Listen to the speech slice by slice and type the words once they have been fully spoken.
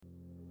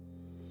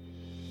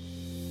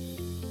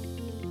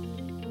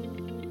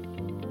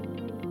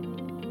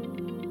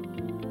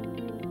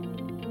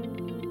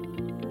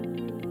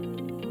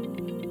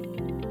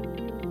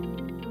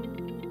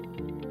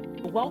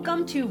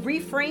Welcome to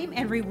Reframe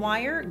and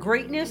Rewire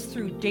Greatness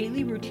Through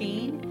Daily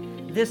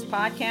Routine. This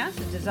podcast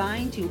is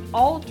designed to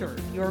alter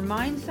your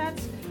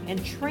mindsets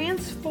and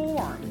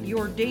transform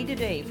your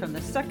day-to-day from the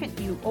second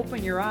you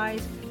open your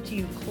eyes to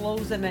you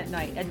close them at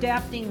night,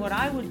 adapting what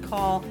I would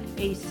call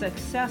a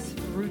success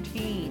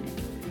routine.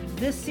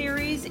 This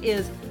series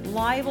is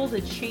liable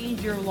to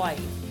change your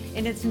life,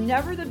 and it's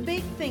never the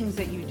big things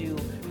that you do,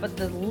 but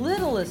the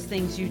littlest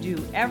things you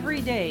do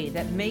every day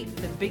that make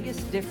the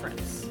biggest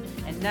difference.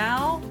 And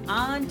now,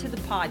 on to the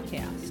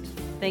podcast.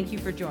 Thank you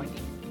for joining.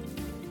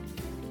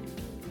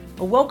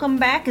 Welcome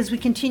back as we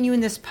continue in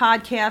this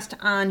podcast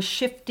on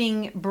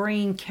shifting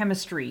brain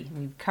chemistry.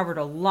 We've covered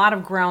a lot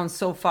of ground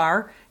so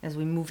far as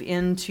we move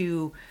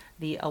into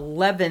the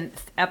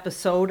 11th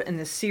episode in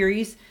this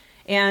series,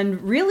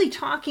 and really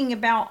talking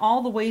about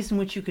all the ways in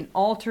which you can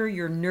alter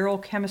your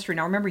neurochemistry.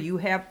 Now remember, you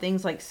have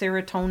things like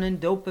serotonin,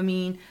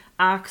 dopamine,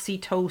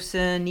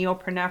 oxytocin,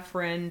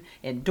 norepinephrine,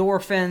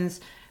 endorphins,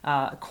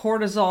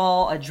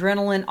 cortisol,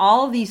 adrenaline,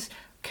 all of these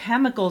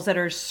chemicals that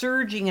are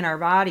surging in our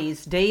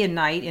bodies day and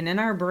night and in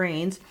our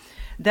brains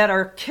that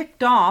are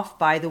kicked off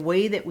by the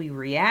way that we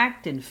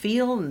react and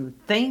feel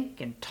and think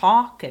and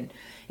talk. And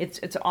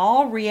it's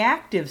all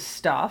reactive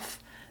stuff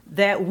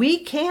that we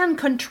can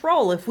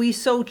control if we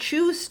so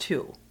choose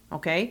to.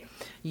 Okay?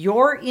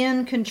 You're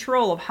in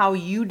control of how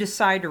you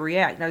decide to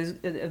react. Now,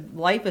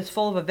 life is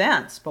full of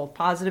events, both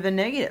positive and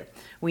negative.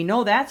 We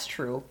know that's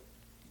true.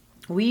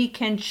 We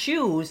can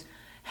choose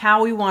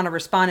how we want to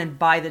respond, and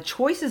by the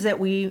choices that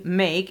we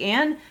make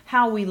and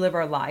how we live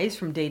our lives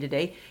from day to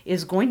day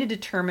is going to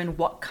determine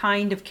what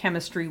kind of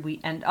chemistry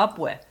we end up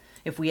with.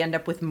 If we end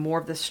up with more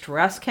of the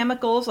stress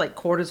chemicals like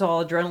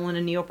cortisol, adrenaline,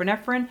 and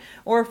norepinephrine,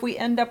 or if we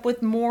end up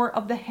with more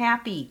of the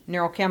happy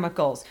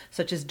neurochemicals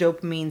such as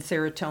dopamine,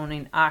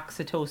 serotonin,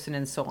 oxytocin,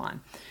 and so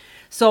on.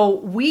 So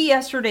we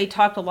yesterday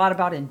talked a lot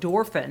about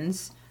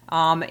endorphins,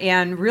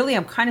 and really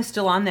I'm kind of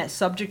still on that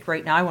subject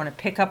right now. I want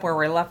to pick up where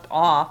we left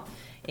off.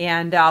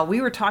 And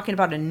we were talking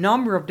about a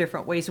number of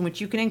different ways in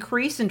which you can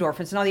increase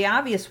endorphins. Now, the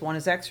obvious one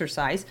is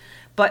exercise,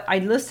 but I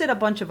listed a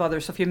bunch of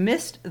others. So if you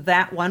missed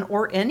that one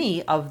or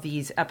any of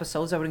these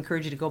episodes, I would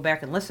encourage you to go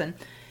back and listen,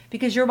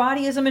 because your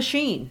body is a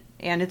machine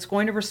and it's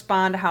going to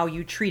respond to how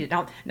you treat it.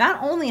 Now,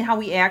 not only in how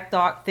we act,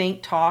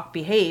 think, talk,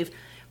 behave,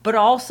 but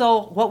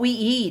also what we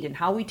eat and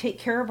how we take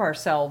care of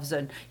ourselves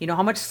and,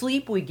 how much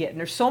sleep we get. And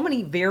there's so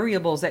many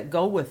variables that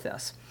go with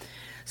this.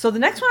 So the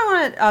next one I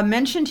want to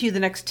mention to you, the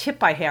next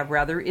tip I have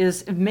rather,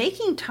 is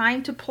making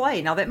time to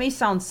play. Now that may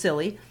sound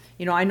silly.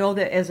 I know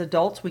that as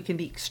adults we can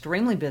be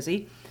extremely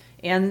busy,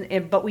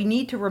 but we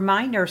need to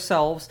remind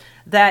ourselves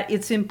that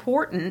it's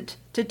important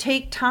to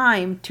take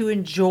time to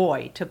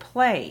enjoy, to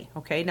play.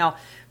 Okay, now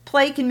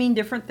play can mean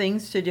different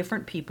things to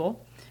different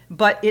people,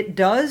 but it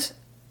does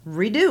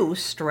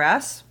reduce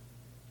stress.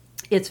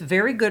 It's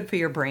very good for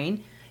your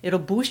brain. It'll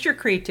boost your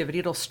creativity.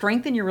 It'll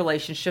strengthen your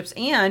relationships,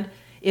 and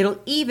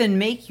it'll even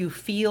make you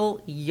feel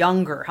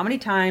younger. How many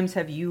times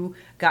have you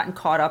gotten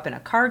caught up in a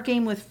card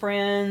game with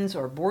friends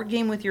or board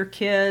game with your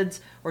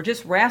kids or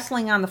just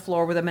wrestling on the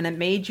floor with them, and it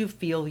made you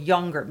feel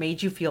younger, it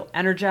made you feel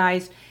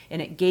energized,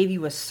 and it gave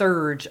you a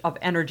surge of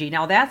energy?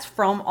 Now that's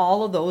from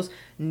all of those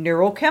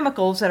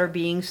neurochemicals that are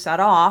being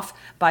set off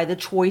by the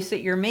choice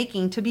that you're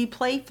making to be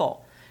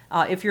playful.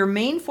 If your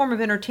main form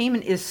of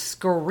entertainment is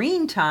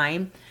screen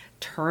time,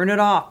 turn it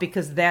off,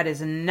 because that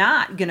is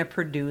not going to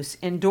produce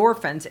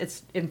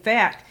endorphins. In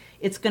fact,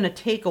 it's going to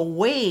take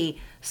away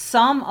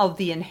some of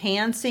the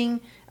enhancing,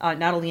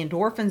 not only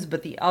endorphins,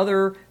 but the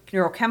other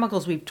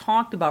neurochemicals we've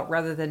talked about,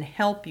 rather than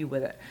help you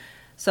with it.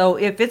 So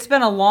if it's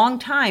been a long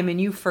time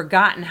and you've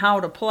forgotten how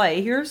to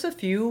play, here's a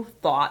few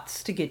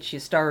thoughts to get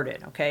you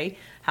started, okay?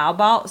 How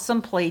about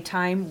some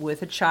playtime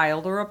with a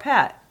child or a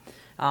pet?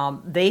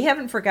 They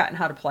haven't forgotten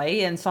how to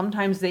play, and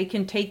sometimes they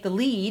can take the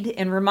lead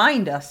and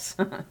remind us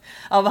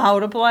of how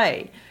to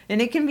play.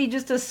 And it can be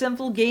just a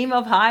simple game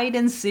of hide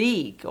and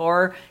seek,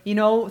 or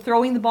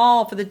throwing the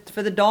ball for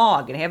the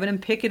dog and having him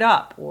pick it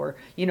up, or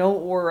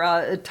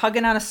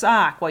tugging on a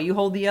sock while you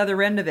hold the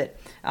other end of it.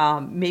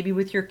 Maybe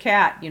with your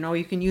cat,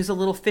 you can use a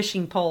little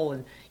fishing pole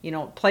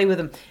and play with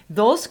them.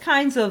 Those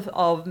kinds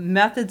of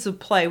methods of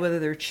play, whether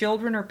they're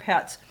children or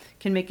pets,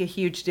 can make a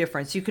huge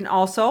difference. You can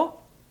also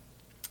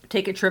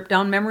take a trip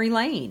down memory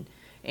lane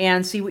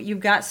and see what you've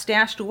got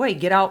stashed away.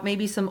 Get out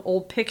maybe some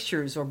old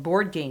pictures or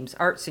board games,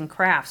 arts and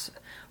crafts,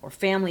 or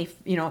family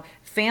things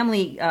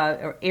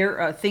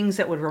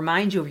that would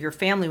remind you of your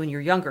family when you're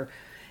younger.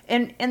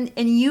 And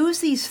use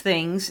these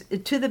things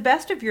to the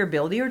best of your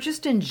ability, or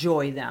just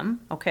enjoy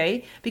them,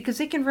 okay? Because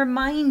they can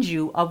remind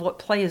you of what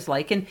play is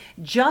like. And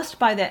just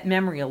by that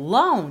memory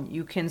alone,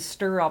 you can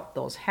stir up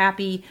those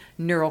happy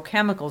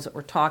neurochemicals that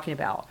we're talking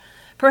about.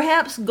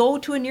 Perhaps go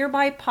to a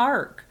nearby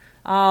park.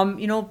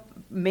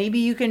 Maybe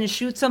you can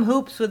shoot some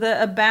hoops with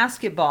a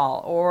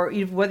basketball, or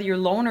whether you're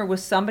alone or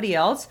with somebody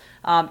else,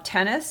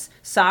 tennis,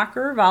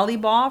 soccer,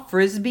 volleyball,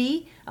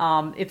 frisbee.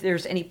 If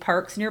there's any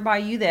parks nearby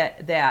you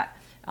that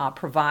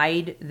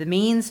provide the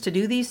means to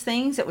do these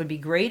things, that would be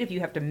great. If you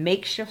have to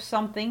makeshift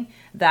something,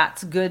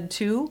 that's good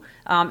too.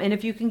 And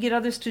if you can get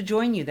others to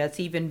join you, that's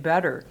even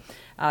better.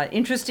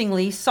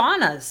 Interestingly,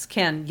 saunas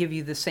can give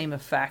you the same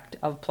effect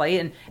of play,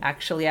 and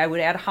actually I would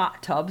add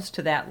hot tubs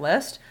to that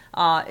list.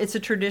 It's a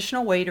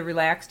traditional way to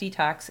relax,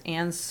 detox,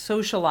 and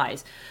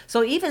socialize.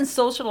 So even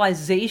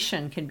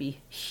socialization can be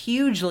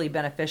hugely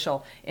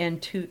beneficial in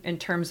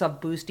terms of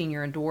boosting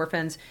your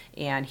endorphins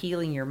and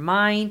healing your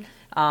mind.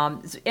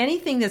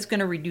 Anything that's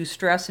going to reduce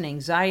stress and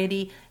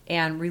anxiety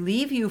and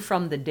relieve you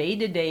from the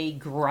day-to-day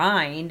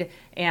grind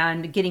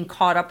and getting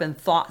caught up in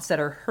thoughts that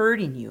are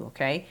hurting you,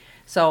 okay?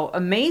 So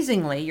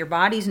amazingly, your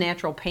body's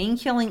natural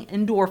pain-killing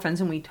endorphins,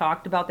 and we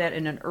talked about that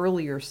in an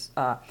earlier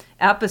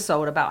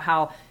episode about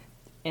how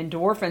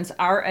endorphins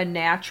are a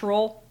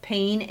natural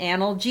pain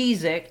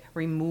analgesic,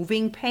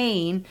 removing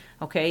pain,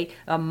 okay?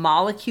 A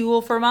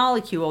molecule for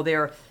molecule.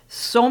 They're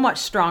so much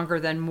stronger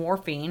than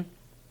morphine.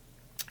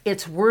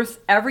 It's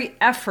worth every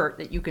effort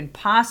that you can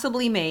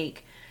possibly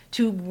make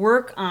to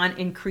work on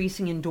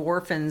increasing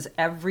endorphins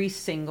every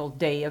single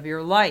day of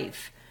your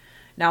life.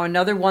 Now,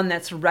 another one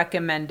that's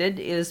recommended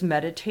is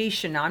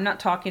meditation. Now, I'm not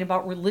talking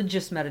about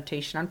religious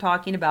meditation. I'm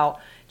talking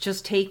about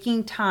just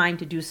taking time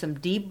to do some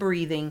deep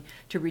breathing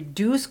to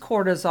reduce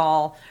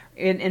cortisol,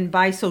 and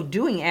by so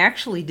doing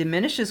actually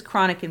diminishes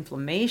chronic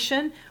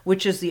inflammation,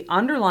 which is the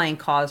underlying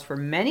cause for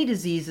many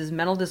diseases,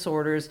 mental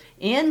disorders,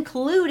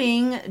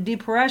 including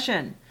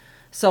depression.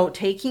 So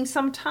taking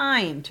some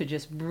time to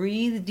just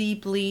breathe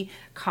deeply,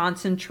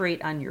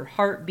 concentrate on your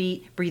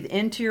heartbeat, breathe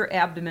into your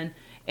abdomen,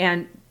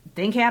 and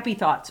think happy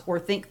thoughts, or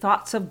think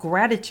thoughts of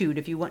gratitude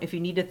if you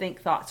need to think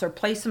thoughts, or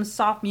play some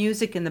soft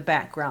music in the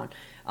background.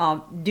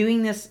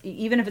 Doing this,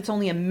 even if it's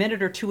only a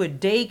minute or two a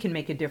day, can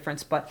make a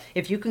difference. But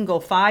if you can go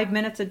 5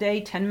 minutes a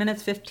day, 10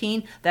 minutes,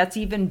 15, that's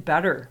even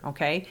better,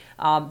 okay?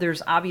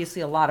 There's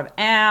obviously a lot of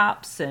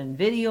apps and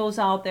videos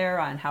out there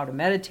on how to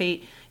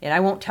meditate, and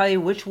I won't tell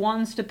you which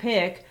ones to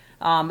pick.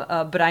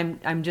 But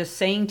I'm just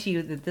saying to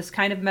you that this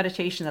kind of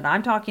meditation that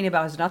I'm talking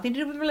about has nothing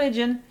to do with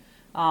religion.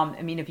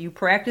 I mean, if you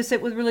practice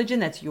it with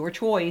religion, that's your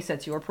choice,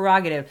 that's your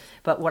prerogative.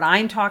 But what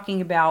I'm talking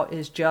about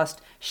is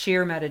just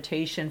sheer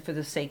meditation for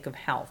the sake of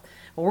health.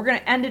 Well, we're going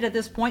to end it at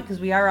this point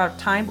because we are out of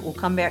time, but we'll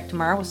come back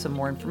tomorrow with some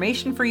more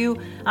information for you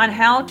on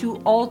how to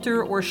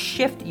alter or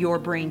shift your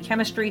brain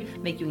chemistry,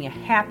 making you a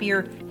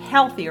happier,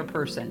 healthier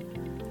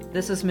person.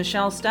 This is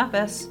Michelle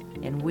Steffes,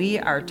 and we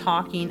are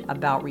talking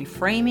about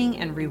reframing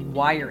and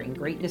rewiring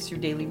greatness, your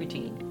daily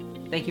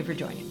routine. Thank you for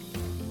joining.